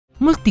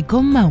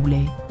Multicom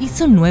Maule y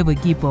su nuevo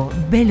equipo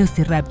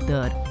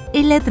Velociraptor,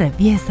 el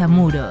atraviesa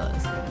muros.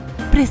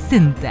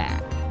 Presenta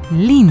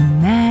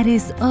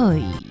Linares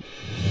Hoy.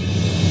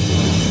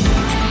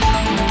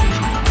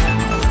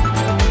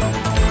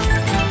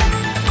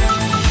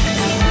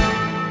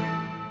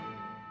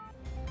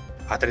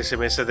 A 13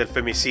 meses del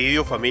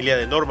femicidio, familia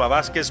de Norma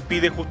Vázquez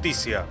pide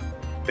justicia.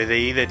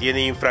 PDI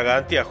detiene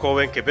infragante a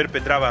joven que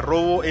perpetraba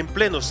robo en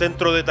pleno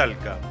centro de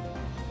Talca.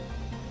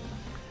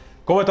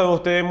 ¿Cómo están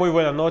ustedes? Muy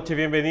buenas noches,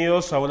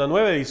 bienvenidos a una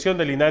nueva edición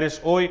de Linares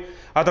Hoy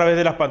a través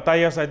de las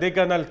pantallas de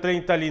Canal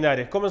 30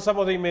 Linares.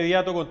 Comenzamos de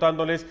inmediato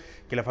contándoles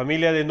que la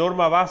familia de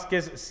Norma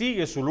Vázquez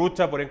sigue su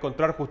lucha por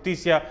encontrar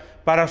justicia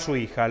para su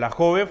hija. La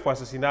joven fue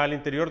asesinada al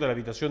interior de la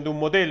habitación de un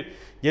motel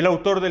y el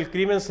autor del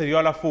crimen se dio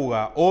a la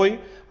fuga. Hoy,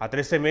 a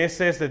 13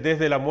 meses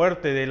desde la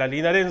muerte de la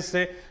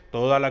linarense,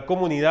 toda la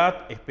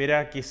comunidad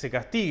espera que se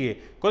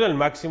castigue con el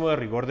máximo de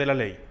rigor de la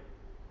ley.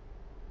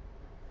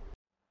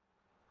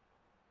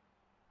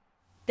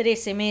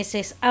 13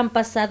 meses han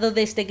pasado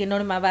desde que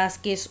Norma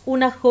Vázquez,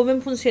 una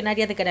joven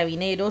funcionaria de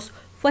Carabineros,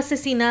 fue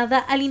asesinada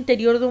al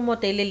interior de un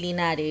motel en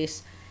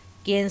Linares.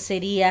 Quien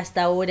sería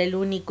hasta ahora el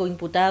único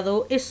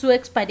imputado es su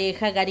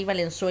expareja Gary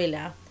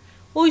Valenzuela.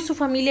 Hoy su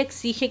familia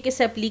exige que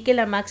se aplique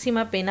la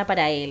máxima pena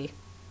para él.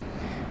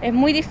 Es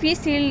muy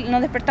difícil,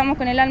 nos despertamos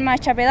con el alma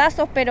hecha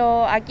pedazos,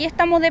 pero aquí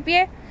estamos de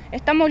pie,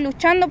 estamos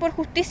luchando por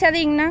justicia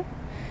digna,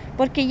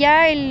 porque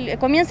ya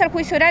comienza el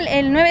juicio oral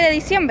el 9 de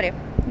diciembre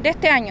de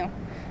este año.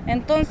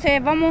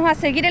 Entonces vamos a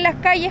seguir en las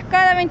calles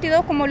cada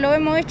 22 como lo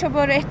hemos hecho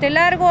por este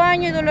largo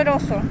año y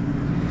doloroso.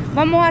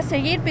 Vamos a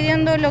seguir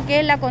pidiendo lo que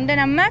es la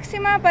condena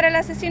máxima para el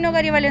asesino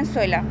Gary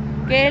Valenzuela,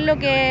 que es lo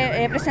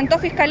que presentó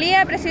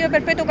Fiscalía, presidio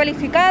perpetuo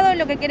calificado, es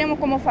lo que queremos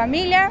como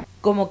familia.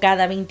 Como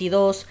cada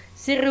 22,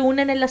 se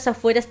reúnen en las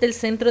afueras del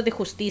Centro de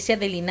Justicia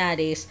de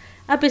Linares.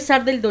 A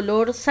pesar del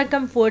dolor,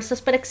 sacan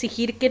fuerzas para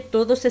exigir que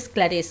todo se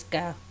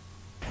esclarezca.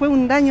 Fue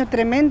un daño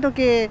tremendo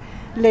que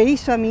le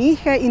hizo a mi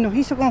hija y nos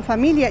hizo como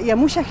familia y a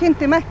mucha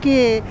gente más,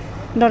 que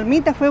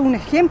Normita fue un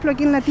ejemplo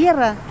aquí en la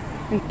tierra,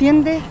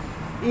 ¿entiende?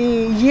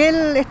 Y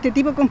él, este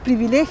tipo con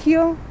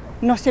privilegio,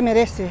 no se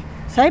merece.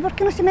 ¿Sabe por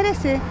qué no se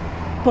merece?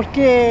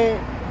 Porque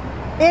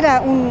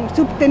era un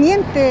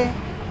subteniente.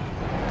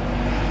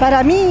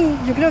 Para mí,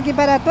 yo creo que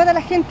para toda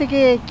la gente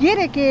que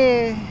quiere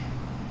que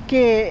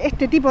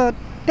este tipo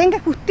tenga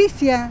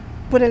justicia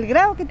por el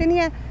grado que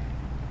tenía,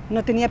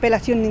 no tenía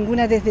apelación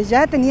ninguna desde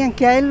ya, tenían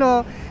que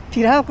haberlo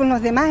tirado con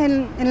los demás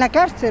en la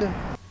cárcel.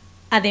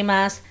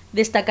 Además,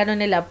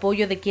 destacaron el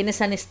apoyo de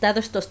quienes han estado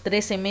estos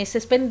 13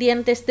 meses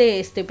pendientes de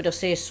este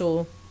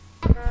proceso.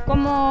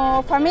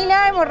 Como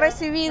familia hemos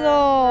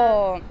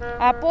recibido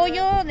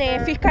apoyo de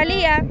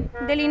Fiscalía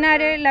de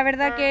Linares. La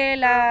verdad que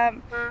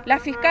la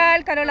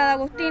fiscal Carola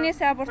D'Agostini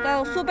se ha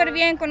portado súper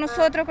bien con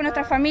nosotros, con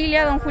nuestra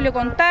familia, don Julio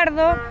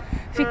Contardo.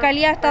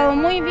 Fiscalía ha estado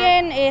muy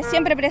bien,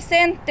 siempre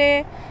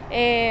presente,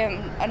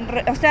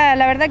 o sea,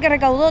 la verdad que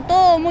recaudó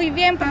todo muy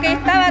bien porque ahí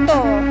estaba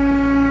todo.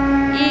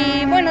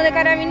 Y bueno, de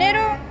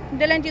Carabineros,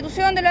 de la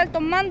institución de los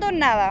altos mandos,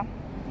 nada,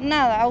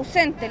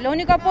 ausente. Lo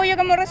único apoyo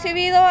que hemos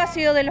recibido ha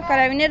sido de los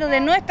Carabineros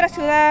de nuestra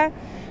ciudad,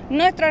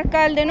 nuestro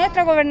alcalde,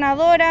 nuestra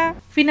gobernadora.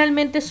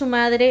 Finalmente su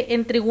madre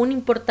entregó un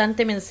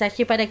importante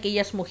mensaje para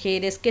aquellas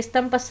mujeres que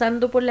están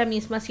pasando por la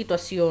misma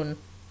situación.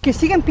 Que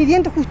sigan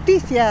pidiendo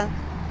justicia,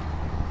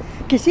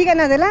 que sigan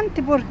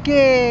adelante,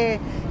 porque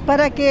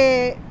para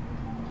que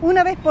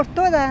una vez por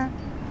todas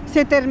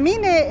se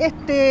termine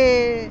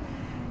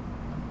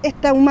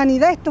esta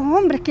humanidad, estos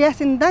hombres que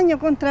hacen daño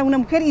contra una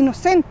mujer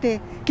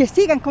inocente, que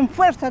sigan con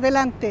fuerza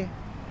adelante,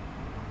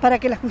 para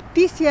que la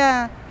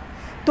justicia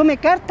tome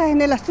cartas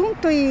en el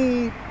asunto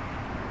y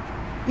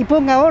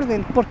ponga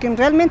orden, porque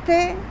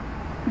realmente,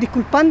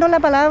 disculpando la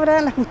palabra,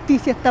 la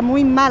justicia está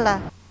muy mala.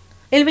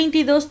 El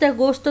 22 de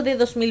agosto de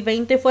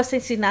 2020 fue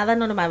asesinada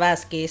Norma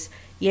Vázquez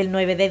y el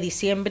 9 de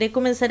diciembre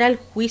comenzará el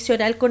juicio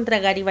oral contra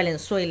Gary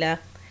Valenzuela,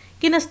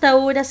 quien hasta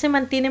ahora se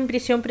mantiene en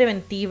prisión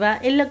preventiva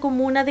en la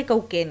comuna de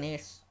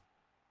Cauquenes.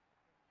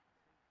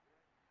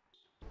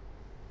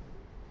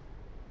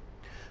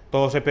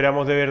 Todos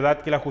esperamos de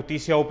verdad que la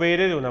justicia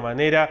opere de una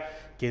manera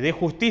que dé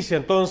justicia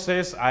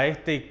entonces a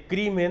este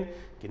crimen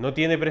que no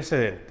tiene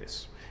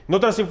precedentes. En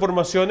otras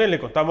informaciones le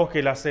contamos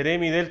que la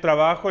Seremi del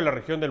Trabajo en la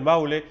región del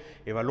Maule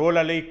evaluó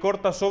la ley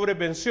corta sobre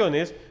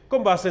pensiones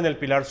con base en el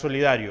pilar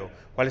solidario.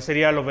 ¿Cuáles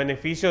serían los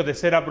beneficios de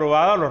ser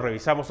aprobada? Los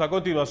revisamos a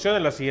continuación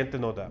en la siguiente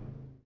nota.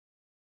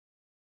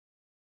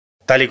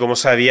 Tal y como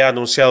se había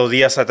anunciado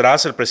días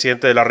atrás, el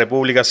presidente de la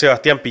República,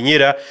 Sebastián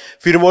Piñera,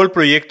 firmó el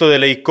proyecto de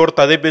ley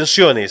corta de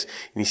pensiones,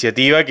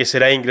 iniciativa que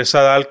será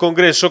ingresada al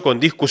Congreso con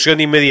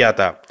discusión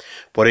inmediata.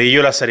 Por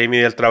ello, la Seremi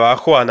del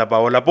Trabajo, Ana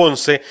Paola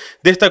Ponce,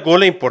 destacó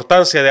la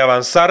importancia de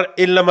avanzar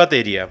en la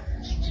materia.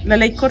 La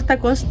ley corta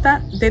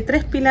consta de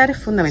 3 pilares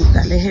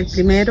fundamentales. El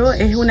primero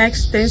es una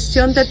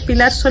extensión del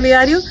pilar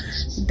solidario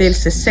del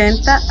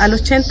 60 al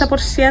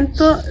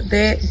 80%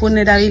 de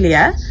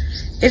vulnerabilidad.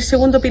 El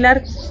segundo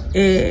pilar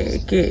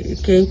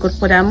que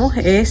incorporamos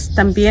es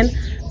también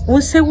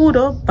un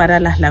seguro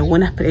para las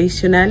lagunas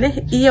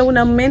previsionales y a un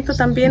aumento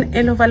también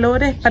en los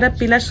valores para el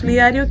pilar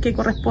solidario que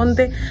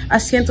corresponde a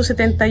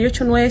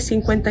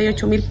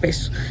 178.958.000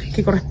 pesos,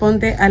 que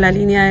corresponde a la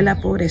línea de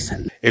la pobreza.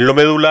 En lo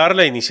medular,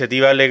 la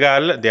iniciativa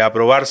legal de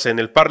aprobarse en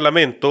el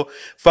Parlamento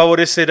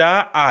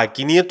favorecerá a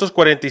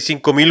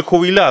 545.000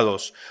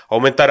 jubilados,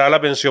 aumentará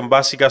la pensión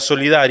básica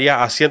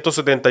solidaria a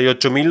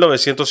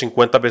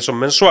 178.950 pesos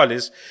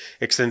mensuales,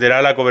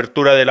 extenderá la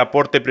cobertura del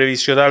aporte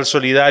previsional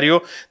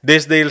solidario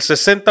desde el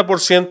 60%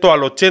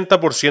 al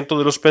 80%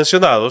 de los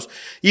pensionados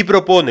y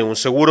propone un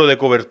seguro de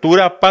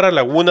cobertura para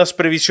lagunas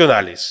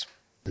previsionales.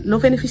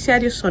 Los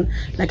beneficiarios son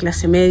la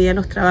clase media,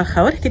 los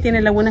trabajadores que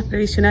tienen lagunas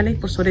previsionales y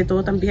por sobre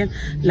todo también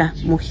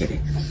las mujeres.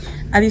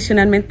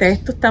 Adicionalmente a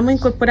esto estamos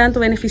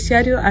incorporando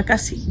beneficiarios a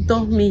casi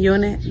 2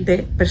 millones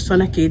de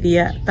personas que hoy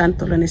día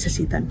tanto lo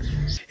necesitan.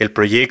 El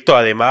proyecto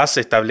además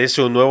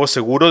establece un nuevo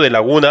seguro de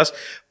lagunas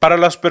para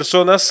las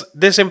personas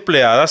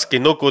desempleadas que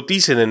no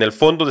coticen en el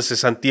Fondo de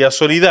Cesantía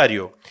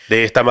Solidario.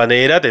 De esta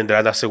manera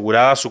tendrán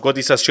asegurada su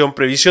cotización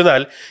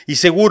previsional y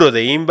seguro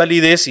de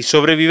invalidez y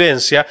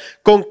sobrevivencia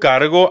con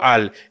cargo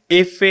al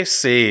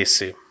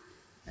FCS.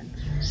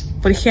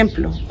 Por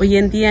ejemplo, hoy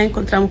en día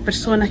encontramos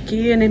personas que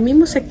viven en el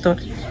mismo sector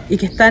y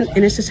que están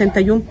en el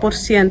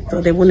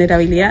 61% de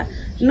vulnerabilidad,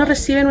 no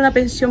reciben una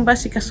pensión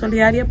básica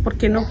solidaria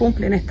porque no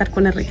cumplen estar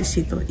con el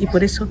requisito y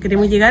por eso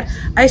queremos llegar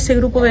a ese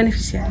grupo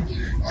beneficiario.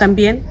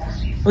 También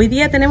hoy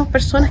día tenemos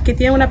personas que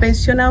tienen una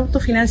pensión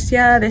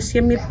autofinanciada de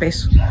 100.000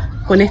 pesos.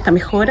 Con esta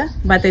mejora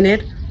va a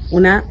tener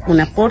un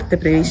aporte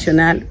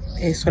previsional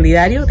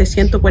solidario de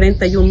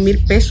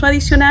 141.000 pesos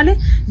adicionales,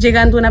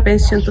 llegando a una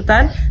pensión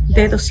total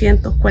de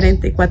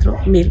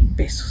 244.000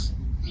 pesos.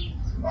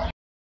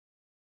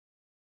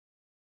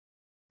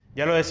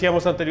 Ya lo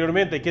decíamos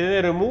anteriormente, hay que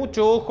tener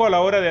mucho ojo a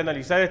la hora de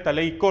analizar esta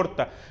ley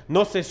corta.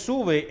 No se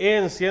sube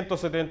en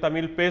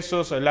 170.000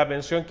 pesos la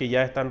pensión que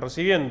ya están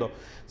recibiendo.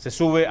 Se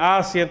sube a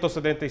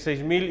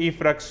 176.000 y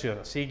fracción.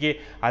 Así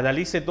que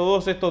analice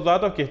todos estos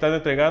datos que están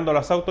entregando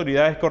las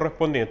autoridades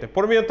correspondientes.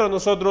 Por mientras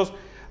nosotros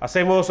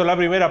hacemos la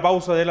primera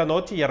pausa de la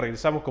noche y ya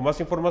regresamos con más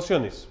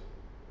informaciones.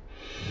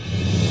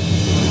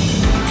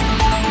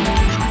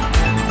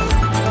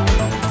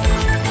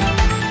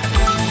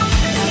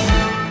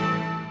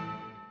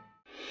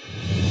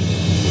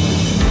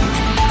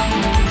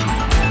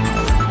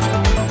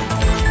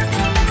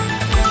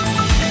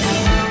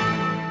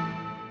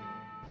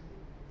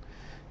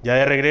 Ya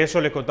de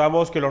regreso les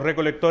contamos que los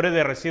recolectores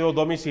de residuos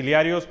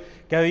domiciliarios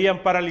que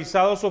habían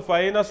paralizado sus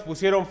faenas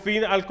pusieron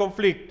fin al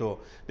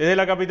conflicto. Desde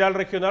la capital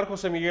regional,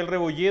 José Miguel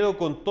Rebolledo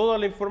con toda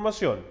la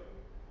información.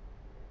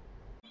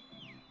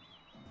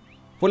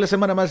 Fue la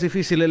semana más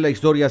difícil en la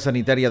historia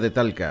sanitaria de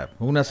Talca.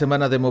 Una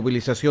semana de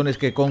movilizaciones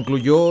que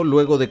concluyó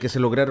luego de que se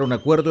lograra un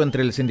acuerdo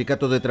entre el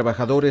Sindicato de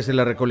Trabajadores de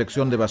la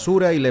Recolección de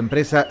Basura y la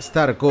empresa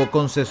Starco,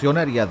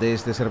 concesionaria de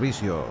este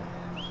servicio.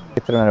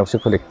 Esta era una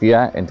negociación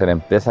colectiva entre la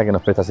empresa que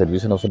nos presta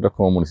servicio a nosotros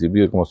como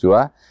municipio y como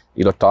ciudad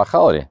y los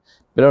trabajadores.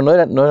 Pero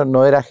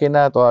no era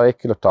ajena toda vez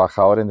que los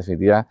trabajadores en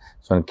definitiva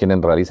son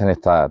quienes realizan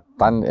esta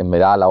tan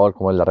esmerada labor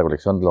como es la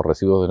recolección de los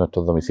residuos de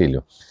nuestros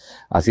domicilios.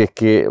 Así es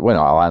que,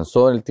 bueno,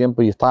 avanzó en el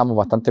tiempo y estábamos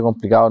bastante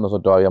complicados.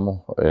 Nosotros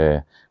habíamos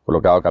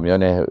colocado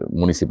camiones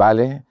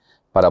municipales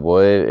para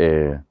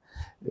poder,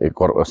 de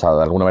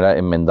alguna manera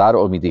enmendar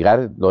o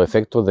mitigar los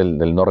efectos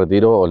del no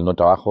retiro o el no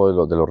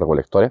trabajo de los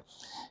recolectores.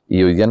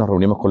 Y hoy día nos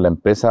reunimos con la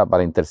empresa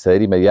para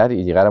interceder y mediar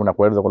y llegar a un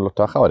acuerdo con los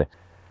trabajadores.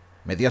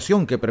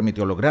 Mediación que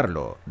permitió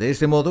lograrlo. De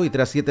este modo y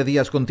tras 7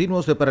 días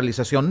continuos de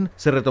paralización,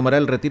 se retomará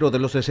el retiro de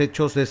los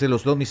desechos desde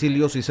los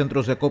domicilios y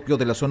centros de acopio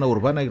de la zona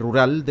urbana y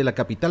rural de la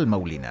capital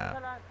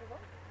maulina.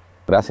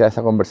 Gracias a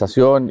esa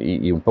conversación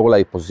y un poco la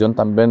disposición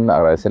también,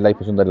 agradecer la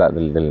disposición de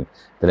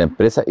la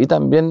empresa y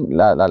también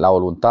la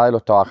voluntad de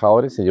los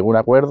trabajadores, se llegó a un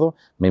acuerdo,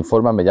 me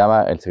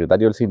llama el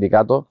secretario del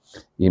sindicato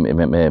y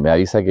me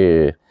avisa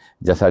que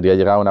ya se habría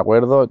llegado a un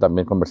acuerdo.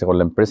 También conversé con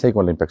la empresa y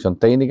con la inspección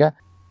técnica.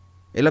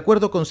 El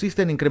acuerdo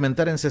consiste en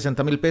incrementar en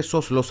 60.000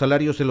 pesos los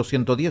salarios de los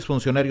 110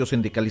 funcionarios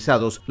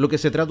sindicalizados, lo que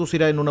se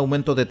traducirá en un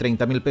aumento de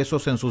 30.000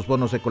 pesos en sus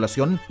bonos de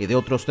colación y de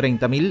otros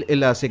 30.000 en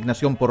la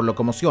asignación por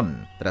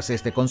locomoción. Tras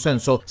este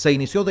consenso, se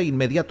inició de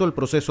inmediato el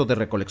proceso de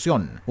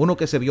recolección, uno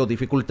que se vio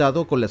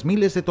dificultado con las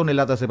miles de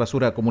toneladas de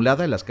basura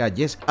acumulada en las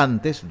calles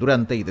antes,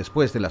 durante y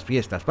después de las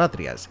fiestas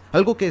patrias,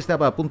 algo que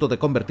estaba a punto de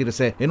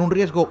convertirse en un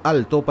riesgo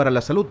alto para la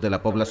salud de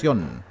la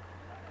población.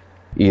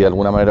 Y de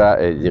alguna manera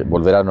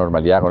volver a la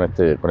normalidad con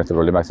este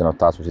problema que se nos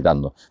estaba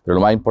suscitando. Pero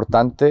lo más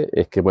importante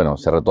es que, bueno,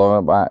 se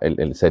retoma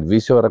el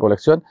servicio de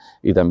recolección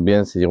y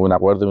también se llegó a un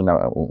acuerdo,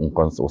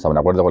 un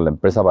acuerdo con la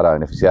empresa para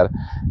beneficiar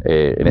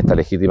en esta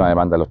legítima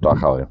demanda de los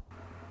trabajadores.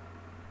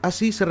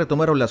 Así se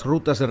retomaron las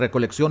rutas de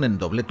recolección en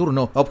doble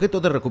turno, a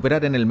objeto de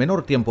recuperar en el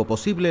menor tiempo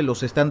posible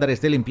los estándares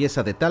de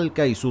limpieza de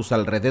Talca y sus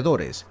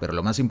alrededores. Pero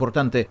lo más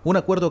importante, un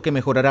acuerdo que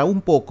mejorará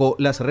un poco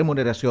las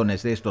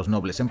remuneraciones de estos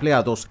nobles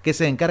empleados que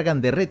se encargan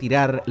de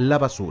retirar la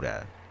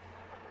basura.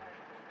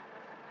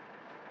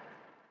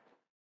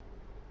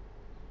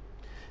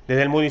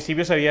 Desde el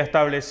municipio se había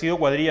establecido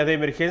cuadrillas de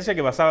emergencia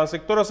que pasaban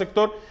sector a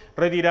sector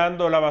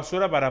retirando la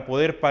basura para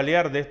poder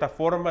paliar de esta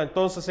forma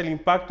entonces el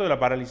impacto de la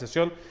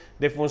paralización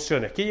de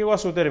funciones, que llegó a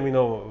su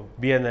término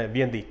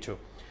bien dicho.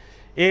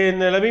 En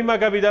la misma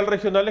capital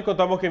regional les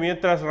contamos que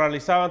mientras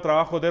realizaban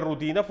trabajos de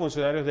rutina,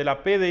 funcionarios de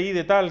la PDI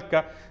de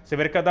Talca se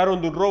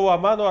percataron de un robo a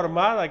mano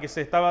armada que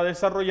se estaba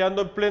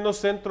desarrollando en pleno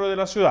centro de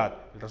la ciudad.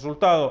 El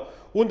resultado,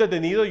 un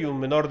detenido y un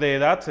menor de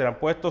edad serán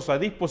puestos a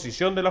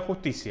disposición de la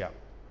justicia.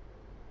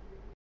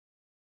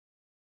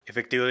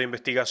 Efectivos de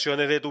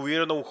investigaciones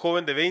detuvieron a un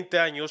joven de 20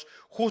 años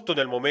justo en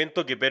el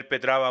momento que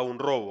perpetraba un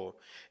robo.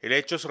 El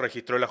hecho se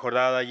registró en la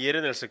jornada de ayer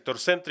en el sector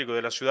céntrico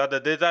de la ciudad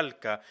de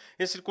Talca,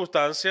 en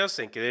circunstancias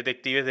en que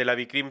detectives de la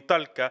Vicrim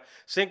Talca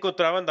se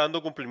encontraban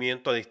dando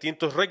cumplimiento a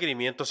distintos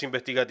requerimientos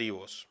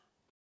investigativos.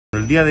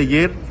 El día de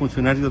ayer,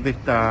 funcionarios de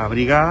esta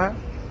brigada,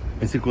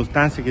 en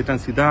circunstancias que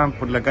transitaban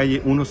por la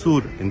calle 1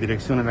 Sur en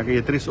dirección a la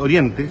calle 3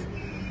 Orientes,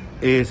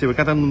 se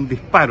percatan de un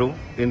disparo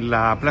en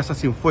la Plaza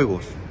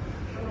Cienfuegos.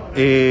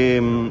 Y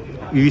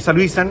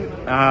visualizan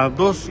a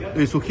dos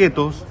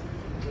sujetos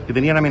que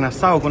tenían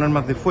amenazado con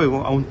armas de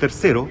fuego a un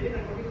tercero.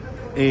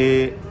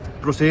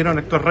 Procedieron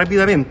a actuar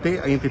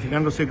rápidamente,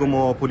 identificándose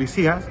como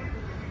policías,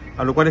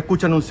 a lo cual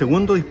escuchan un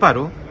segundo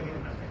disparo.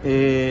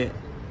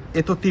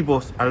 Estos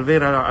tipos, al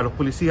ver a los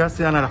policías,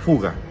 se dan a la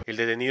fuga. El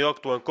detenido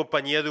actuó en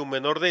compañía de un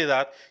menor de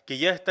edad que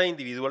ya está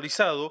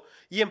individualizado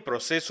y en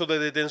proceso de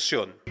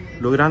detención.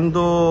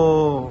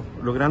 Logrando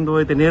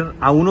detener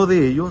a uno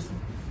de ellos,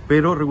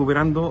 pero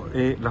recuperando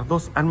las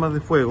dos armas de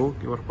fuego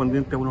que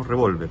correspondientes a unos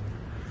revólver.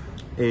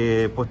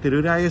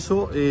 Posterior a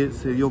eso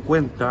se dio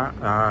cuenta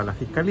a la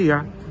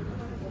Fiscalía,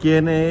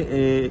 quien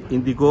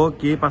indicó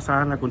que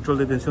pasaban a control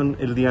de detención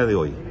el día de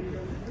hoy.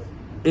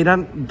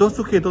 Eran dos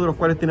sujetos, de los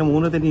cuales tenemos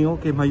uno detenido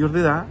que es mayor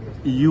de edad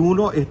y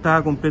uno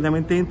está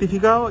completamente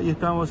identificado y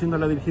estábamos haciendo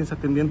las diligencias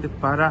tendientes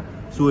para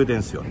su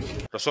detención.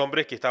 Los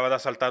hombres que estaban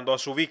asaltando a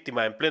su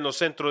víctima en pleno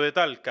centro de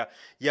Talca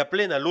y a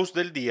plena luz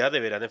del día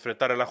deberán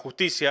enfrentar a la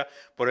justicia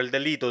por el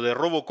delito de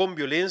robo con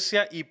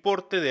violencia y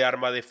porte de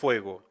arma de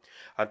fuego.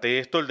 Ante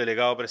esto, el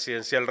delegado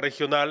presidencial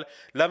regional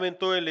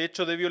lamentó el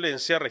hecho de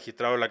violencia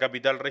registrado en la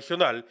capital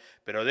regional,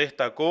 pero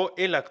destacó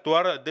el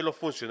actuar de los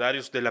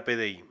funcionarios de la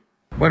PDI.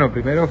 Bueno,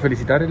 primero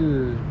felicitar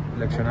el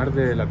accionar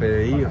de la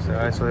PDI, o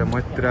sea, eso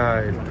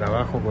demuestra el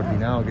trabajo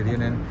coordinado que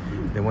tienen,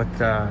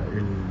 demuestra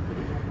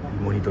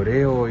el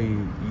monitoreo y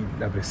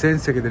la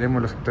presencia que tenemos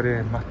en los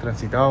sectores más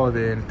transitados,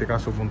 en este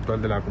caso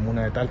puntual de la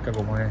comuna de Talca,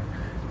 como es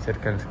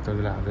cerca del sector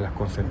de las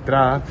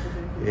concentradas,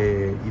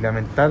 y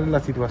lamentar la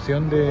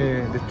situación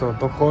de estos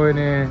dos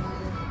jóvenes,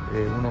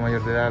 uno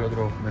mayor de edad, el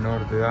otro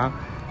menor de edad,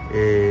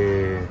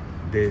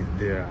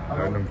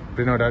 en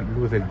plena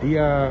luz del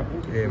día,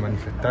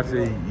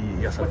 manifestarse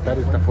y asaltar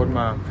de esta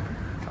forma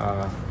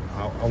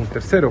a un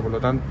tercero. Por lo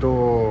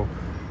tanto,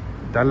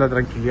 dar la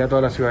tranquilidad a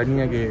toda la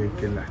ciudadanía que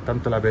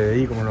tanto la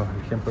PDI como los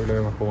ejemplos que lo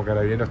vemos como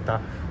Carabineros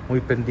está muy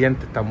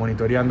pendiente, está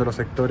monitoreando los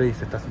sectores y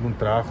se está haciendo un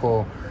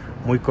trabajo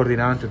muy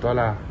coordinado entre todas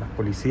las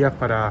policías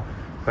para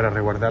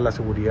resguardar la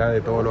seguridad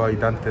de todos los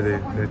habitantes de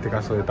este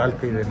caso de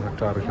Talca y de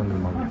nuestra región del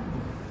Maule.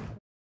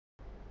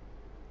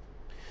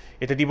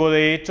 Este tipo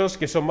de hechos,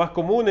 que son más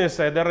comunes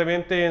de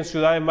repente en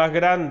ciudades más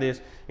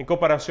grandes en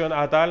comparación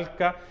a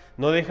Talca,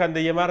 no dejan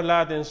de llamar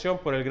la atención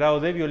por el grado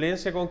de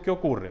violencia con que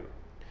ocurren.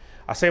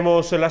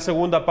 Hacemos la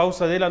segunda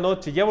pausa de la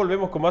noche, ya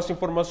volvemos con más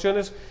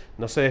informaciones,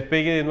 no se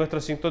despegue de nuestra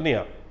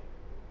sintonía.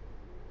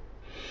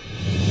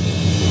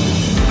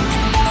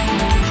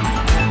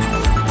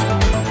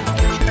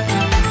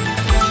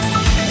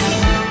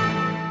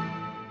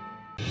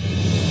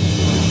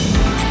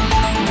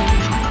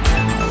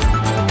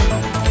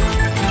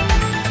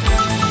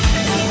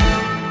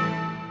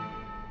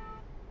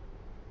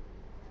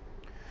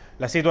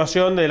 La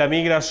situación de la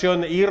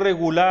migración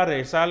irregular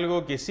es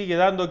algo que sigue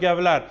dando que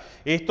hablar.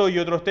 Esto y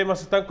otros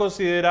temas están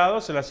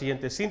considerados en la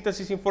siguiente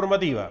síntesis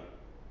informativa.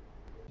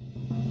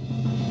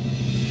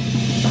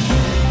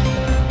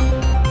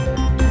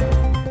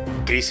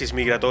 Crisis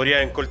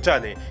migratoria en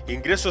Colchane.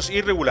 Ingresos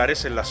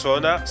irregulares en la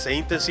zona se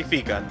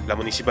intensifican. La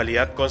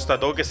municipalidad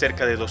constató que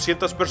cerca de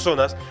 200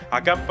 personas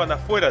acampan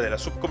afuera de la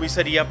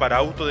subcomisaría para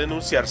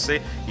autodenunciarse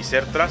y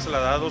ser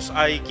trasladados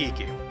a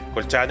Iquique.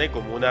 Colchane,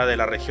 comuna de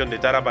la región de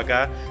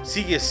Tarapacá,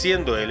 sigue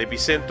siendo el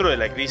epicentro de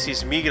la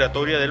crisis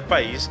migratoria del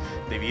país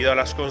debido a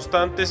los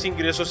constantes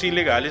ingresos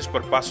ilegales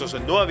por pasos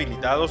no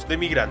habilitados de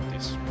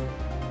migrantes.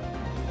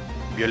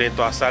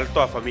 Violento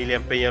asalto a familia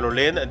en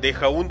Peñalolén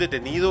deja un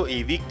detenido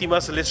y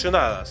víctimas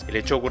lesionadas. El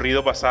hecho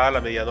ocurrido pasada la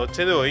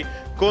medianoche de hoy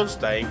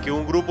consta en que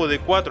un grupo de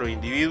 4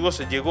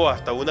 individuos llegó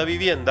hasta una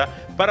vivienda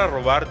para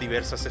robar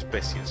diversas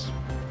especies.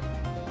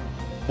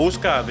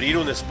 Busca abrir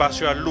un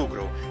espacio al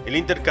lucro, el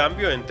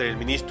intercambio entre el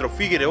ministro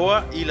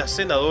Figueroa y la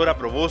senadora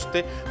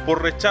Proboste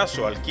por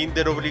rechazo al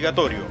kinder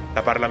obligatorio.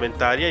 La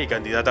parlamentaria y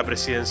candidata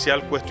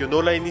presidencial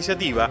cuestionó la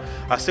iniciativa,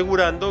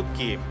 asegurando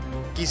que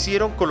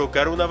quisieron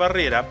colocar una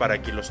barrera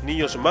para que los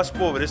niños más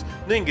pobres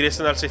no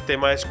ingresen al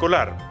sistema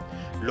escolar,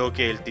 lo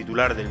que el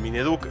titular del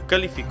Mineduc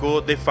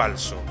calificó de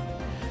falso.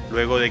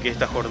 luego de que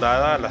esta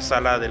jornada la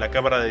sala de la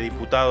Cámara de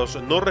Diputados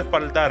no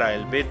respaldara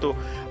el veto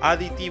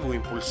aditivo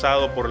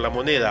impulsado por La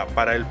Moneda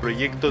para el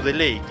proyecto de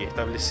ley que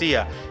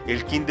establecía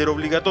el kinder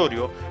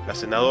obligatorio, la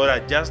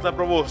senadora Yasna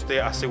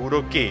Proboste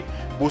aseguró que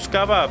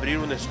buscaba abrir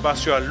un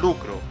espacio al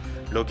lucro,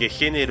 lo que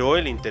generó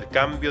el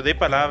intercambio de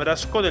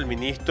palabras con el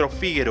ministro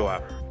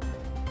Figueroa.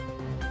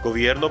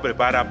 Gobierno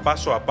prepara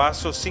paso a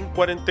paso sin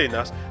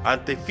cuarentenas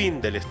ante fin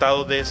del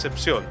estado de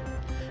excepción.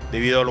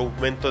 Debido al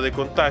aumento de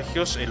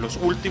contagios en los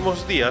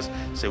últimos días,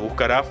 se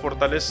buscará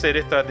fortalecer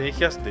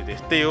estrategias de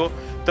testeo,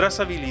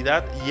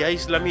 trazabilidad y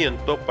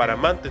aislamiento para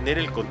mantener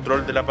el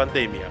control de la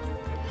pandemia.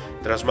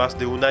 Tras más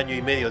de 1 año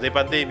y medio de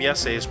pandemia,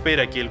 se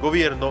espera que el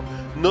gobierno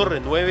no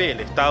renueve el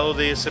estado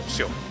de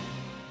excepción.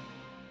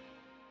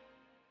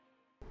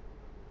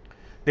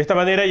 De esta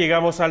manera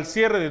llegamos al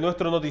cierre de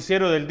nuestro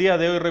noticiero del día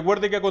de hoy.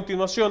 Recuerde que a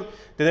continuación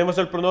tenemos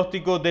el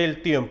pronóstico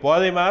del tiempo.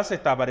 Además,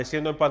 está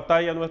apareciendo en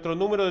pantalla nuestro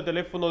número de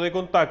teléfono de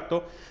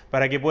contacto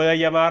para que pueda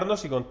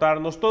llamarnos y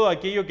contarnos todo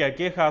aquello que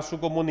aqueja a su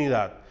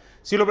comunidad.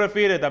 Si lo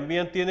prefiere,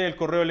 también tiene el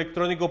correo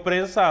electrónico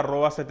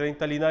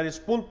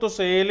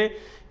prensa@c30linares.cl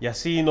y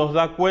así nos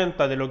da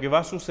cuenta de lo que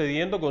va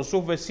sucediendo con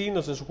sus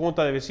vecinos en su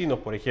junta de vecinos,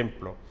 por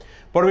ejemplo.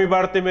 Por mi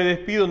parte me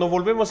despido, nos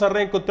volvemos a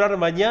reencontrar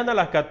mañana a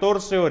las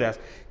 14 horas.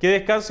 Que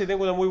descanse y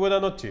tenga una muy buena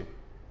noche.